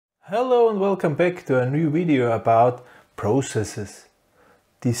Hello and welcome back to a new video about processes.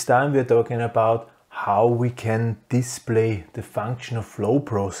 This time we're talking about how we can display the function of flow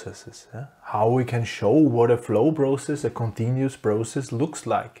processes. How we can show what a flow process, a continuous process looks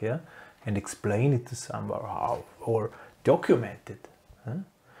like, and explain it to someone how, or document it.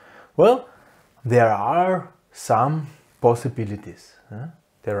 Well, there are some possibilities.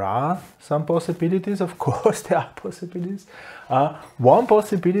 There are some possibilities, of course there are possibilities. One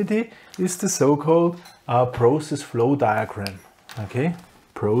possibility is the so-called process flow diagram. Okay,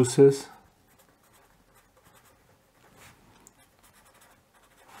 process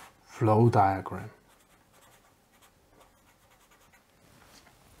flow diagram.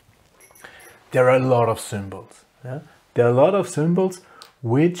 There are a lot of symbols. There are a lot of symbols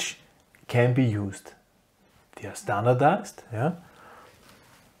which can be used. They are standardized.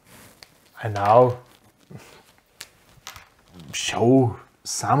 I now show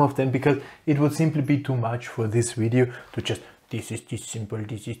some of them because it would simply be too much for this video to just this is this symbol,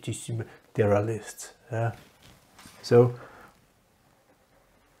 this is this symbol. There are lists. So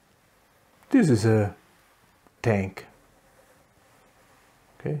this is a tank.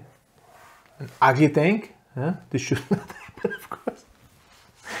 Okay, an ugly tank. This should not happen, of course.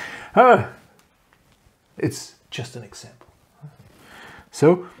 It's just an example.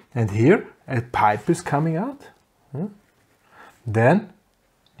 So, and here a pipe is coming out. Then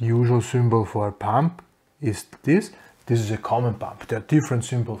the usual symbol for a pump is this. This is a common pump. There are different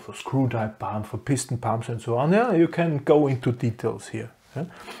symbols for screw type pump, for piston pumps and so on. You can go into details here.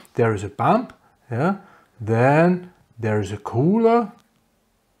 There is a pump. Then there is a cooler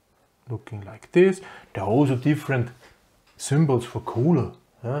looking like this. There are also different symbols for cooler.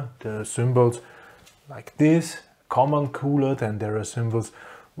 There are symbols like this, common cooler, then there are symbols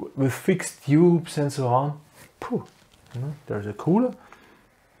with fixed tubes and so on. There's a cooler.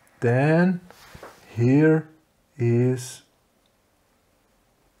 Then here is,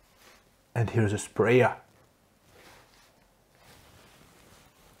 and here's a sprayer.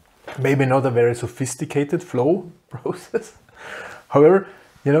 Maybe not a very sophisticated flow process. However,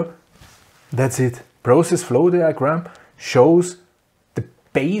 that's it. Process flow diagram shows the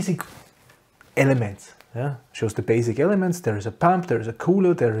basic elements. Shows the basic elements. There is a pump, there is a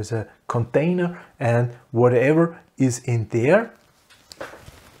cooler, there is a container, and whatever is in there.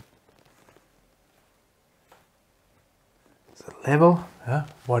 It's a level.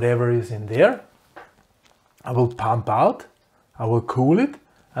 Whatever is in there, I will pump out, I will cool it,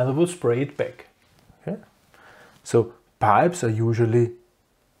 and I will spray it back. So pipes are usually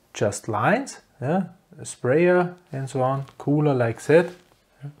just lines, a sprayer and so on, cooler like that.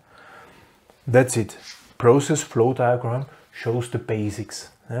 That's it. Process flow diagram shows the basics.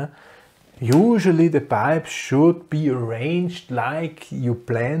 Usually the pipes should be arranged like you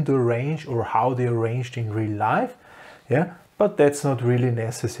plan to arrange or how they're arranged in real life. But that's not really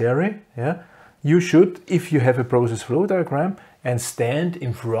necessary. You should, if you have a process flow diagram and stand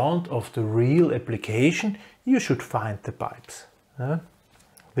in front of the real application, you should find the pipes.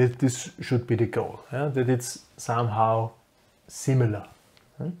 This should be the goal, that it's somehow similar.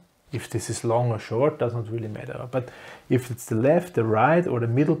 If this is long or short, doesn't really matter. But if it's the left, the right, or the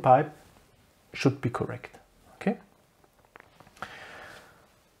middle pipe, should be correct. Okay.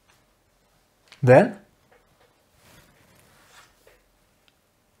 Then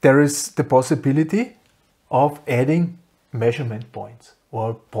there is the possibility of adding measurement points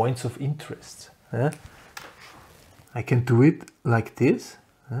or points of interest. I can do it like this.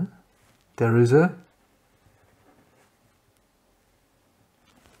 There is a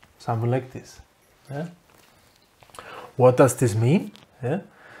something like this. What does this mean?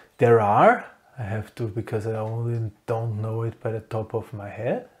 There are, I have to, because I only don't know it by the top of my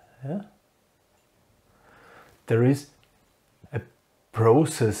head. There is a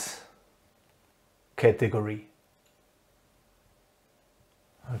process category.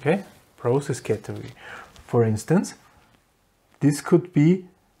 Okay, process category. For instance, this could be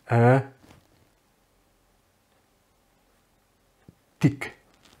a tick.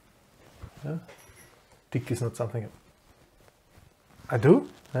 Tick is not something I do.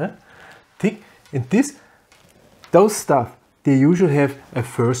 Tick, and those stuff, they usually have a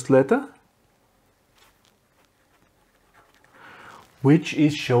first letter, which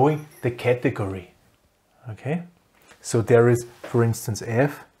is showing the category. Okay, so there is, for instance,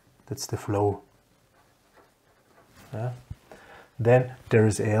 F, that's the flow. Then there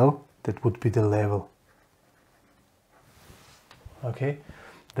is L, that would be the level. Okay,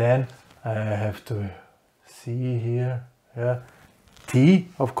 then I have to see here, T,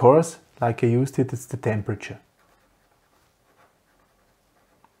 of course, like I used it, it's the temperature.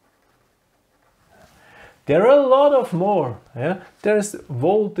 There are a lot of more. Yeah? There's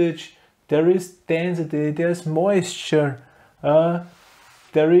voltage, there is density, there's moisture,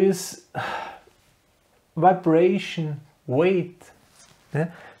 there is vibration, weight.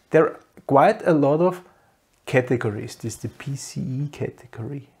 Yeah? There are quite a lot of categories. This is the PCE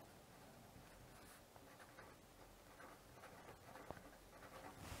category.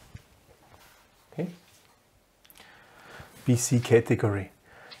 Okay. PC category.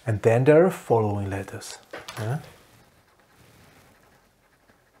 And then there are following letters. Yeah?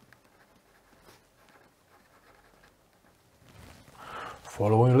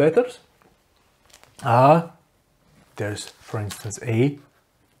 Following letters are, there's for instance A,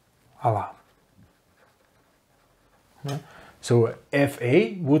 alarm. Yeah? So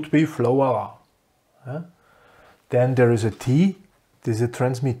FA would be flow alarm. Yeah? Then there is a T, this is a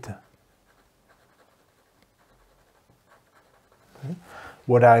transmitter. Okay?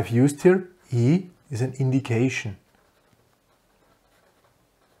 What I've used here, E, is an indication.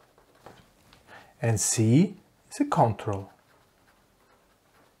 And C is a control.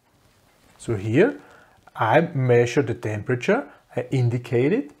 So here I measure the temperature, I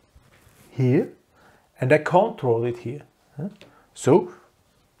indicate it here, and I control it here. So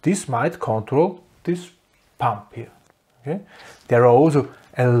this might control this pump here. Okay? There are also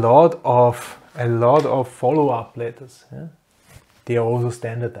a lot of follow-up letters. Yeah? They are also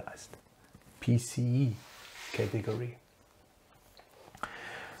standardized. PCE category.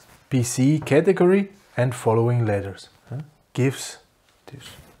 PCE category and following letters gives this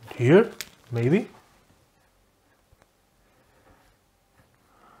here. Maybe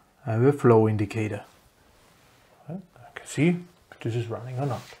I have a flow indicator. I can see if this is running or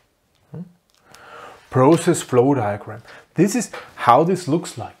not. Process flow diagram. This is how this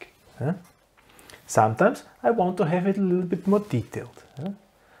looks like. Sometimes I want to have it a little bit more detailed.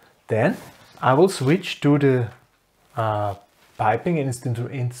 Then I will switch to the piping and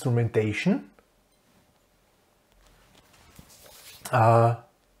instrumentation.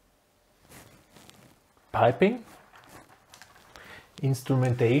 Piping,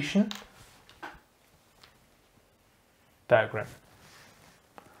 instrumentation, diagram.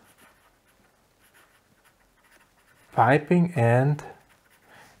 Piping and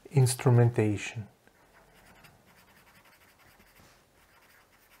instrumentation.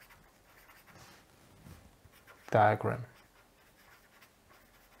 Diagram.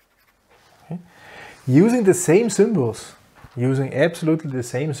 Okay. Using the same symbols, using absolutely the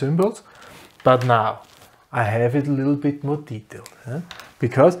same symbols, but now I have it a little bit more detailed,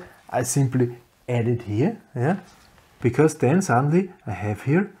 because I simply add it here, because then suddenly I have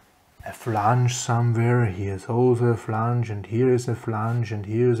here a flange somewhere, here's also a flange, and here is a flange, and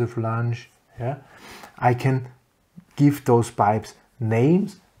here is a flange. I can give those pipes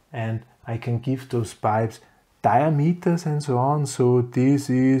names, and I can give those pipes diameters and so on. So this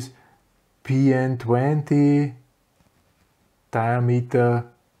is PN20, diameter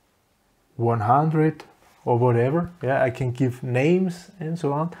 100 or whatever. I can give names and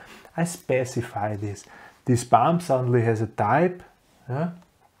so on. I specify this. This pump suddenly has a type.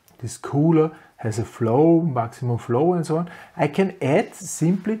 This cooler has a flow, maximum flow and so on. I can add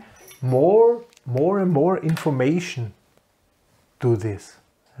simply more and more information to this.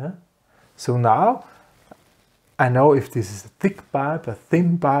 So now I know if this is a thick pipe, a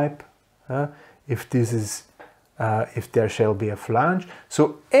thin pipe, if this is if there shall be a flange.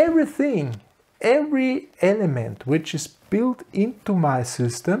 So everything, every element which is built into my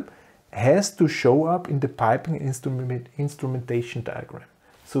system has to show up in the piping instrumentation diagram.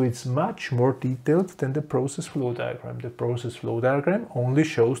 So it's much more detailed than the process flow diagram. The process flow diagram only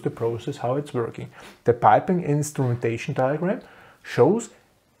shows the process, how it's working. The piping instrumentation diagram shows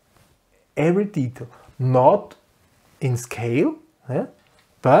every detail, not in scale,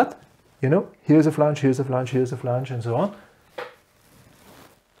 but here's a flange, here's a flange, here's a flange, and so on.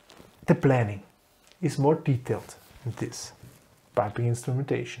 The planning is more detailed in this piping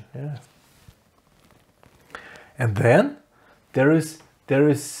instrumentation. And then there is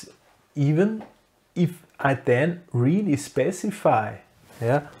even, if I then really specify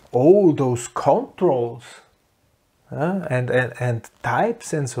all those controls and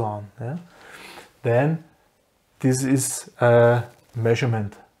types and so on, then this is a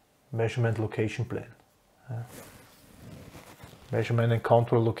measurement location plan. Measurement and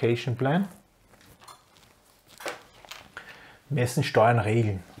control location plan. Messen, steuern,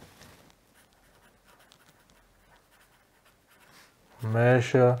 regeln.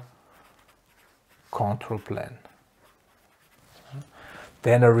 Measure, control plan.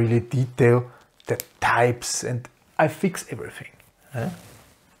 Then I really detail the types and I fix everything.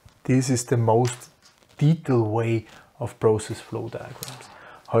 This is the most detailed way of process flow diagrams.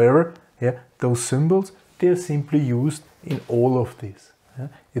 However, yeah, those symbols, they are simply used in all of this. Yeah?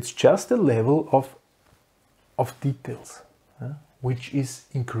 It's just a level of details, yeah, which is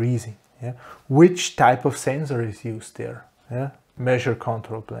increasing. Yeah? Which type of sensor is used there? Yeah? Measure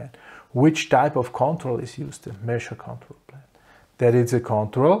control plane. Which type of control is used there? Measure control plane. That is a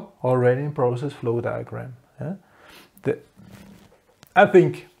control already in process flow diagram. Yeah? I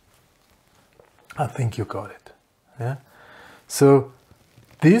think you got it. Yeah? So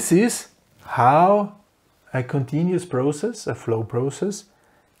this is how a continuous process, a flow process,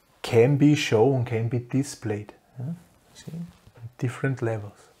 can be shown, can be displayed. Yeah? See? At different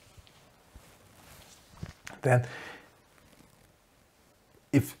levels. Then,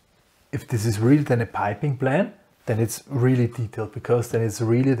 if this is really then a piping plan, then it's really detailed, because then it's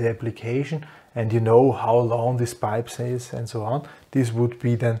really the application and you know how long this pipe is and so on. This would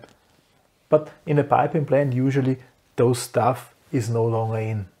be then, but in a piping plan usually those stuff is no longer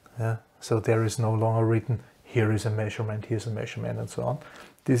in. Yeah? So there is no longer written, here is a measurement, here's a measurement and so on.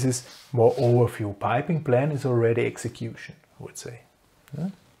 This is more overview. Piping plan is already execution, I would say. Yeah?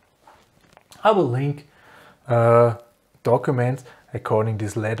 I will link documents according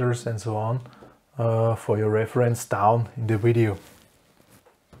these letters and so on for your reference down in the video.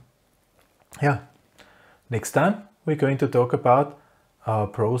 Yeah, next time we're going to talk about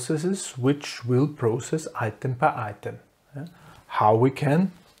processes which will process item by item. Yeah? How we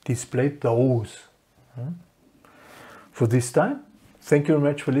can display those. Yeah? For this time, thank you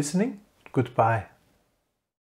very much for listening. Goodbye.